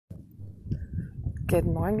Good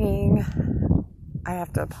morning. I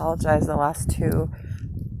have to apologize. The last two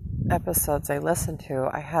episodes I listened to,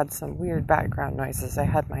 I had some weird background noises. I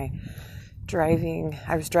was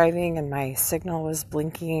driving and my signal was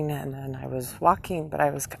blinking, and then I was walking, but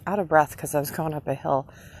I was out of breath because I was going up a hill,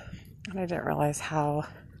 and I didn't realize how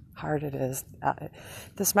hard it is.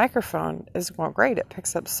 This microphone is great. It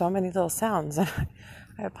picks up so many little sounds. I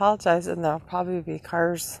apologize, and there'll probably be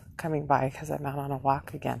cars coming by because I'm out on a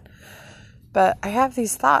walk again. But I have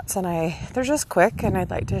these thoughts, and they're just quick, and I'd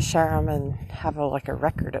like to share them and have a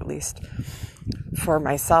record at least for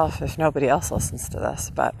myself if nobody else listens to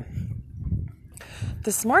this. But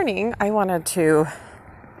this morning, I wanted to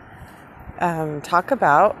talk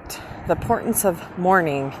about the importance of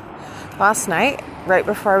mourning. Last night, right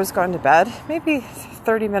before I was going to bed, maybe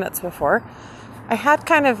 30 minutes before, I had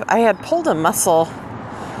pulled a muscle,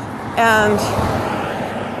 and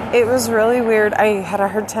it was really weird. I had a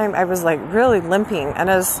hard time. I was really limping. And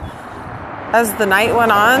as the night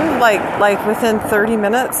went on, like within 30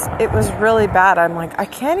 minutes, it was really bad. I'm I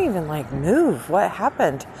can't even move. What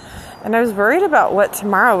happened? And I was worried about what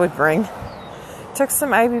tomorrow would bring. Took some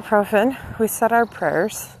ibuprofen. We said our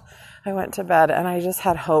prayers. I went to bed, and I just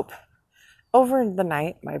had hope. Over the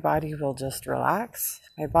night, my body will just relax.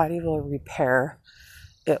 My body will repair.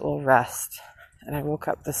 It will rest. And I woke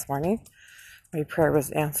up this morning. My prayer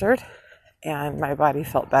was answered, and my body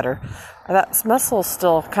felt better. That muscle's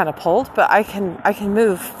still kind of pulled, but I can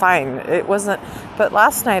move fine. It wasn't, but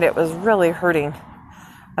last night it was really hurting.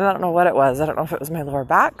 I don't know what it was. I don't know if it was my lower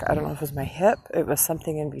back. I don't know if it was my hip. It was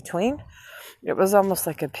something in between. It was almost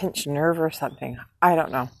like a pinched nerve or something. I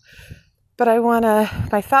don't know. But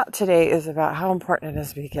my thought today is about how important it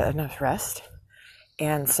is we get enough rest.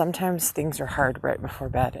 And sometimes things are hard right before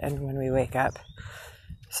bed, and when we wake up,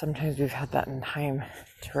 sometimes we've had that in time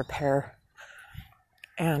to repair,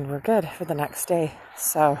 and we're good for the next day.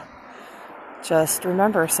 So just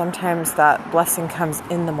remember, sometimes that blessing comes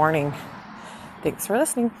in the morning. Thanks for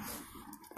listening.